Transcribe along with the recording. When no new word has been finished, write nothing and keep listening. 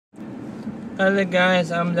Hello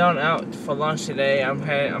guys, I'm down out for lunch today.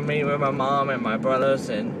 I'm meeting with my mom and my brothers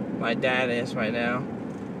and my dad is right now.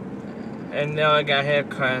 And now I got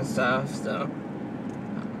haircut and stuff, so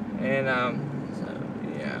yeah.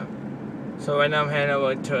 So right now I'm heading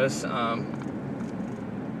over to this Aki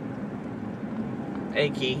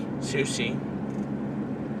Sushi.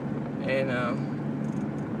 And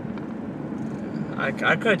I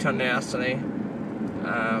could have turned it yesterday.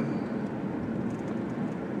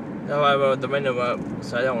 No, I rolled the window up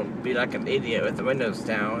so I don't be like an idiot with the windows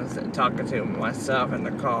down and talking to myself in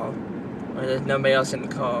the car. Or there's nobody else in the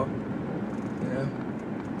car. You know?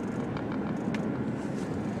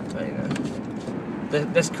 So, you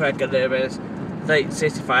know. This crack a little bit. It's like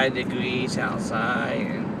 65 degrees outside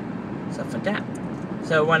and stuff like that.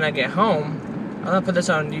 So when I get home, I'm gonna put this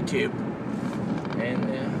on YouTube. And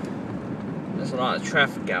there's a lot of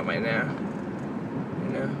traffic out right now. You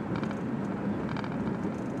know?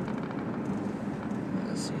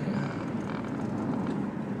 Let's see here.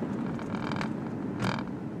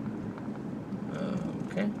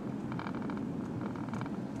 Okay.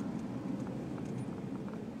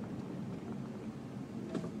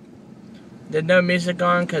 There's no music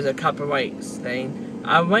on because of copyright thing.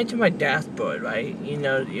 I went to my dashboard, right? You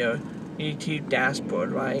know, your YouTube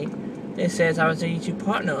dashboard, right? It says I was a YouTube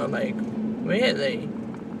partner. I'm like, really?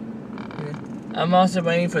 I'm also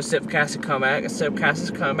waiting for Zipcast to come back. Zipcast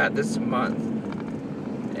is coming back this month.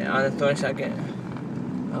 Yeah, on the 22nd.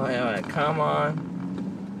 Alright, come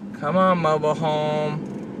on. Come on, mobile home.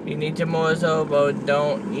 You need to move over,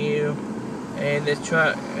 don't you? And this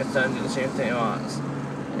truck is under the same thing it was.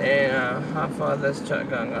 And how far is this truck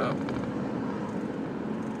gonna go?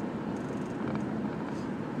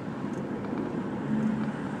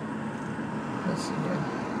 Let's see here.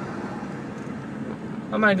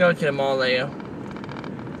 I might go to the mall later.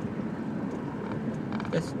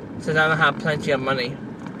 Since I don't have plenty of money,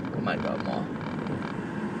 I might go to the mall.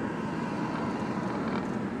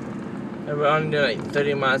 And we're only doing like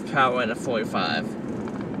 30 miles per hour in a 45.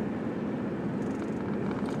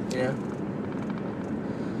 Yeah.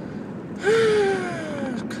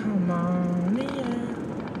 Come on, yeah.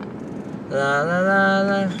 La la la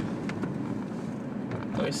la.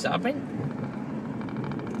 Are we stopping?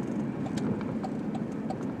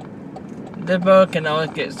 The boat can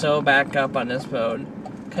always get so back up on this road.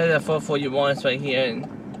 Because the 441 is right here and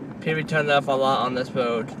people turn off a lot on this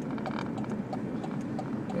road.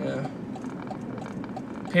 Yeah.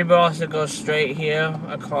 People also go straight here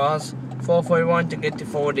across 441 to get to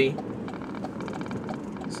 40.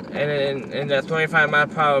 And the 25 mile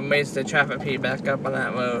per hour makes the traffic pick back up on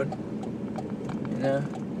that road. You know?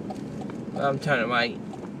 But I'm turning right.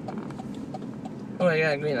 Oh, I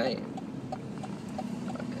got a green light.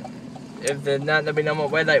 If there's not to be no more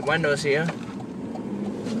red light windows here.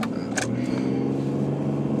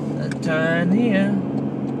 Let's turn here.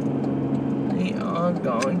 We are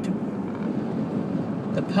going to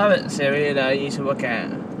the Pirates area that I used to look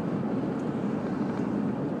at.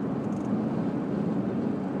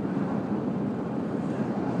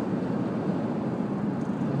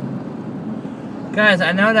 Guys,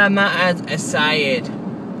 I know that I'm not as excited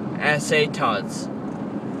as Saytods.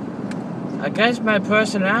 I guess my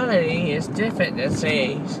personality is different than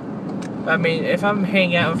Say's. But I mean, if I'm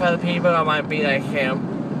hanging out with other people, I might be like him.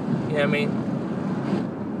 You know what I mean?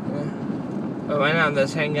 Yeah. But right now I'm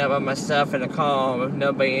just hanging out by myself in a car with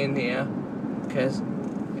nobody in here. Because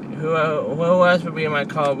who else would be in my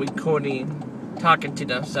car recording, talking to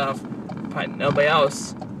themselves? Probably nobody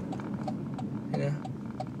else. You know?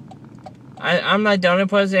 I'm like the only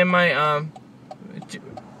person in my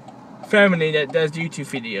family that does YouTube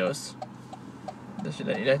videos. Just to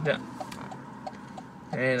let you know.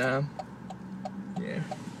 And yeah.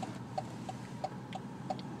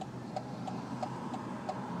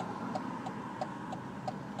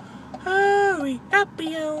 Hurry up,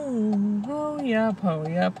 yo! Hurry up,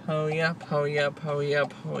 hurry up, hurry up, hurry up, hurry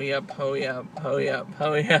up, hurry up, hurry up, hurry up,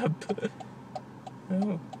 hurry up.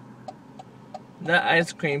 Oh. That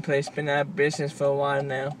ice cream place been out of business for a while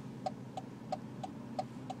now.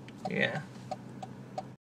 Yeah.